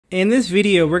In this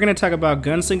video, we're going to talk about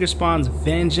Gunslinger Spawn's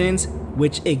vengeance,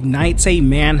 which ignites a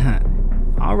manhunt.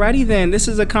 Alrighty then, this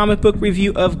is a comic book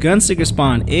review of Gunslinger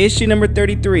Spawn, issue number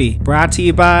 33, brought to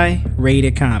you by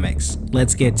Rated Comics.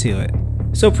 Let's get to it.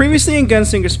 So previously in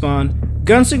Gunslinger Spawn,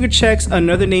 Gunslinger checks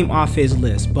another name off his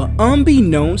list, but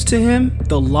unbeknownst to him,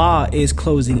 the law is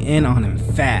closing in on him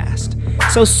fast.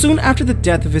 So soon after the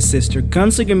death of his sister,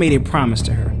 Gunslinger made a promise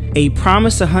to her. A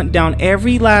promise to hunt down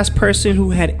every last person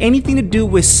who had anything to do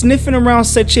with sniffing around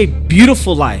such a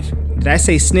beautiful life. Did I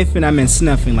say sniffing? I meant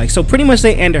snuffing. So pretty much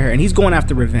they ended her and he's going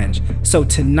after revenge. So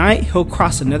tonight he'll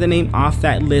cross another name off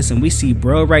that list and we see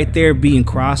bro right there being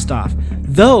crossed off.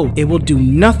 Though it will do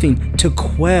nothing to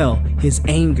quell his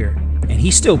anger. And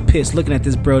he's still pissed looking at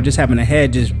this bro just having a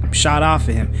head just shot off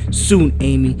at him. Soon,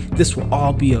 Amy, this will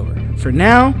all be over. For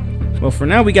now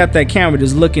we got that camera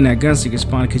just looking at Gunslinger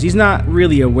Spawn because he's not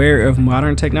really aware of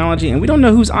modern technology and we don't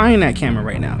know who's eyeing that camera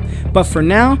right now. But for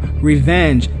now,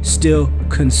 revenge still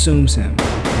consumes him.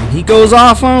 And he goes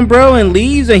off on bro and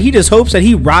leaves and he just hopes that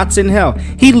he rots in hell.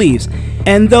 He leaves.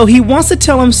 And though he wants to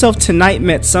tell himself tonight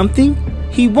meant something,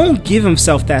 he won't give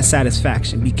himself that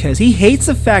satisfaction because he hates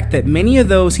the fact that many of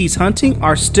those he's hunting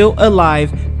are still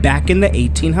alive back in the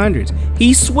 1800s.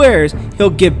 He swears he'll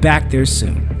get back there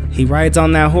soon. He rides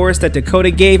on that horse that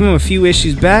Dakota gave him a few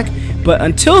issues back, but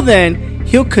until then,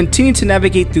 he'll continue to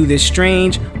navigate through this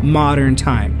strange modern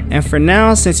time. And for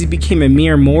now, since he became a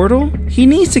mere mortal, he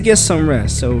needs to get some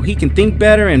rest so he can think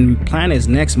better and plan his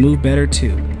next move better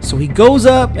too. So he goes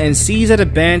up and sees at a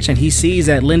bench and he sees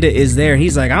that Linda is there.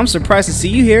 He's like, I'm surprised to see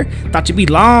you here. Thought you'd be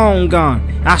long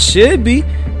gone. I should be.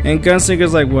 And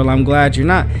Gunslinger's like, well, I'm glad you're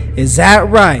not. Is that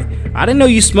right? I didn't know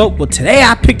you smoked. Well, today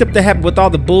I picked up the habit with all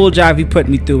the bull jive he put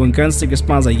me through. And Gunslinger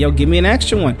Spawn's like, yo, give me an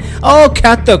extra one. Oh,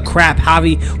 cut the crap,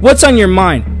 Javi. What's on your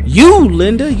mind? You,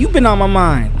 Linda, you've been on my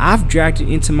mind. I've dragged you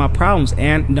into my problems.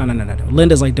 And no.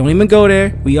 Linda's like, don't even go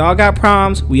there. We all got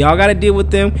problems. We all got to deal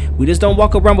with them. We just don't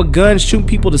walk around with guns shooting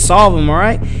people to solve them, all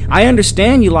right? I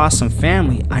understand you lost some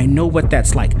family. I know what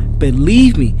that's like.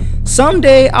 Believe me,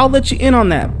 someday I'll let you in on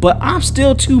that. But I'm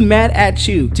still too mad at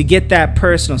you to get that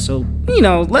personal. So, you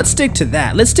know, let's stick to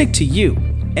that. Let's stick to you.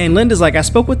 And Linda's like, I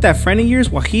spoke with that friend of yours,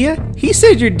 Wahia. He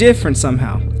said you're different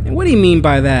somehow. And what do you mean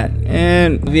by that?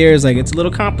 And Javier's like, it's a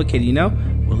little complicated, you know?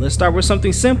 Well, let's start with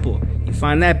something simple. You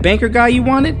find that banker guy you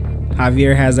wanted?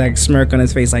 Javier has that smirk on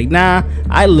his face like, nah,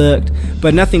 I looked,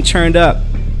 but nothing turned up.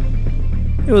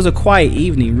 It was a quiet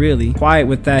evening, really. Quiet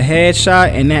with that headshot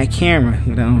and that camera.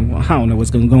 You know, I don't know what's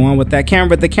going to go on with that camera,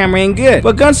 but the camera ain't good.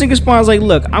 But Gunslinger Spawn's like,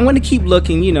 look, I'm going to keep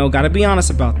looking, you know, got to be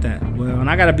honest about that. Well, and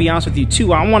I got to be honest with you,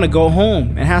 too. I want to go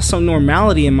home and have some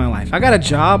normality in my life. I got a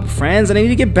job, friends, and I need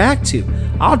to get back to.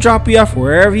 I'll drop you off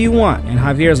wherever you want. And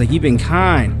Javier's like, you've been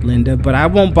kind, Linda, but I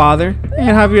won't bother.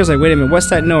 And Javier's like, wait a minute, what's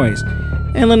that noise?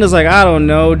 And Linda's like, I don't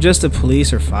know, just the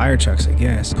police or fire trucks, I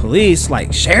guess. Police?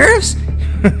 Like sheriffs?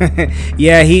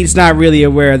 Yeah, he's not really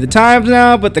aware of the times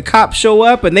now, but the cops show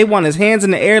up and they want his hands in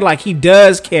the air like he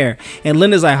does care. And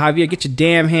Linda's like, Javier, get your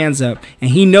damn hands up. And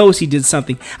he knows he did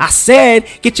something. I said,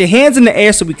 get your hands in the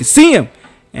air so we can see him.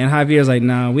 And Javier's like,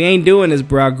 nah, we ain't doing this,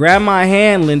 bro. Grab my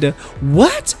hand, Linda.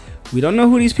 What? We don't know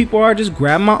who these people are, just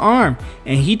grab my arm.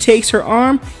 And he takes her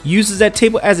arm, uses that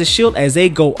table as a shield as they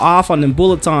go off on them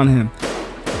bullets on him.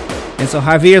 And so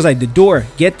Javier's like, the door,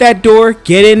 get that door,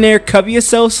 get in there, cover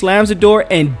yourself, slams the door,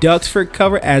 and ducks for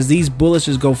cover as these bullets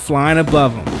just go flying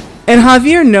above him. And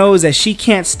Javier knows that she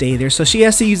can't stay there, so she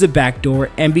has to use the back door,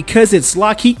 and because it's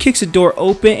locked, he kicks the door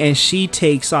open and she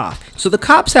takes off. So the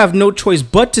cops have no choice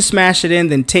but to smash it in,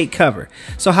 then take cover.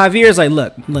 So Javier's like,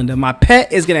 look, Linda, my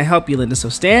pet is gonna help you, Linda, so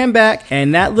stand back.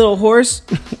 And that little horse,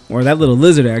 or that little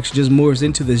lizard actually, just morphs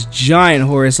into this giant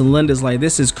horse, and Linda's like,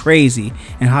 this is crazy.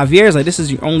 And Javier's like, this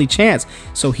is your only chance.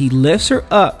 So he lifts her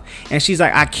up, and she's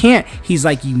like, I can't. He's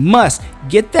like, you must.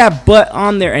 Get that butt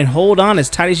on there and hold on as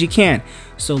tight as you can.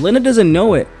 So Linda doesn't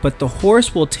know it, but the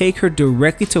horse will take her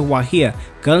directly to Wahia,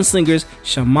 Gunslinger's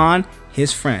shaman,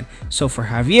 his friend. So for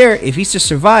Javier, if he's to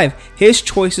survive, his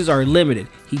choices are limited.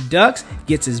 He ducks,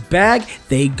 gets his bag,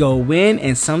 they go in,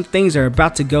 and some things are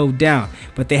about to go down.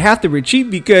 But they have to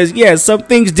retreat because, yeah, some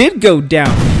things did go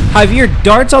down. Javier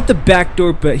darts out the back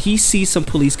door, but he sees some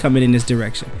police coming in his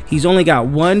direction. He's only got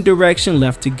one direction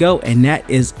left to go, and that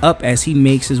is up as he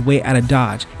makes his way out of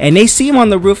Dodge. And they see him on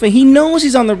the roof, and he knows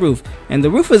he's on the roof. And the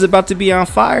roof is about to be on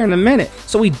fire in a minute.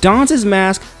 So he dons his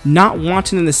mask, not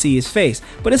wanting them to see his face.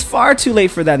 But it's far too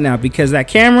late for that now, because that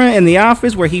camera in the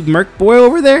office where he murked boy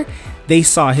over there, they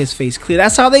saw his face clear.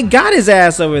 That's how they got his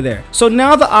ass over there. So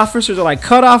now the officers are like,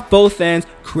 cut off both ends,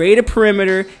 create a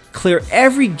perimeter, clear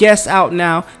every guest out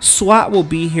now. SWAT will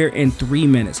be here in 3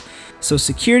 minutes. So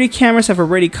security cameras have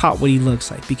already caught what he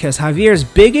looks like, because Javier's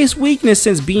biggest weakness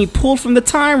since being pulled from the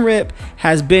time rip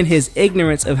has been his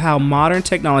ignorance of how modern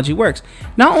technology works.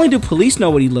 Not only do police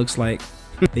know what he looks like,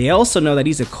 they also know that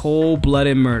he's a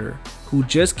cold-blooded murderer who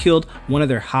just killed one of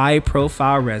their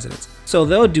high-profile residents. So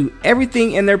they'll do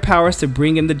everything in their powers to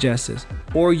bring him to justice,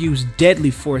 or use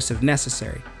deadly force if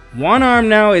necessary. One arm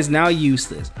now is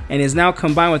useless, and is now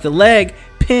combined with a leg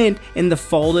pinned in the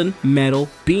fallen metal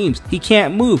beams. He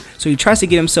can't move, so he tries to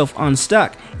get himself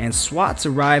unstuck, and SWATs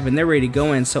arrive and they're ready to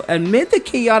go in. So amid the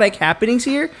chaotic happenings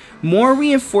here, more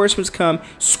reinforcements come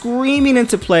screaming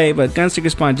into play, but Gunslinger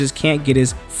Spawn just can't get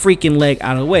his freaking leg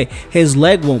out of the way. His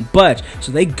leg won't budge,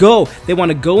 so they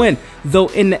want to go in, though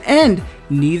in the end,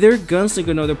 neither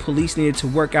Gunslinger nor the police needed to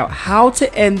work out how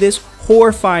to end this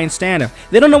horrifying standoff.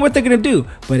 They don't know what they're gonna do,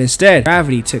 but instead,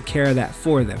 gravity took care of that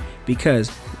for them,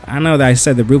 because I know that I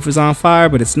said the roof was on fire,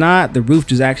 but it's not. The roof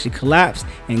just actually collapsed,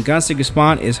 and Gunslinger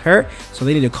Spawn is hurt, so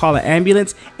they need to call an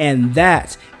ambulance, and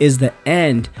that is the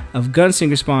end of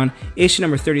Gunslinger Spawn, issue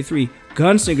number 33,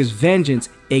 Gunslinger's Vengeance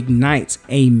Ignites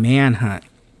a Manhunt.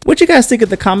 What you guys think of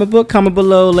the comic book? Comment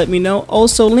below, let me know.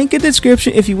 Also, link in the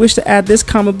description if you wish to add this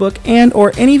comic book and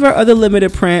or any of our other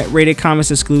limited print rated comics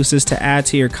exclusives to add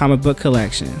to your comic book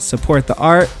collection. Support the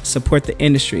art, support the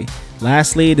industry.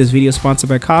 Lastly, this video is sponsored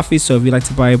by coffee, so if you'd like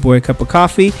to buy a boy a cup of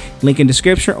coffee, link in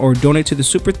description or donate to the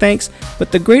super thanks.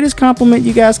 But the greatest compliment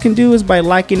you guys can do is by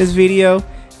liking this video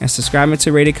and subscribing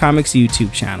to Rated Comics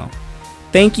YouTube channel.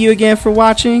 Thank you again for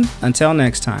watching. Until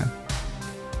next time.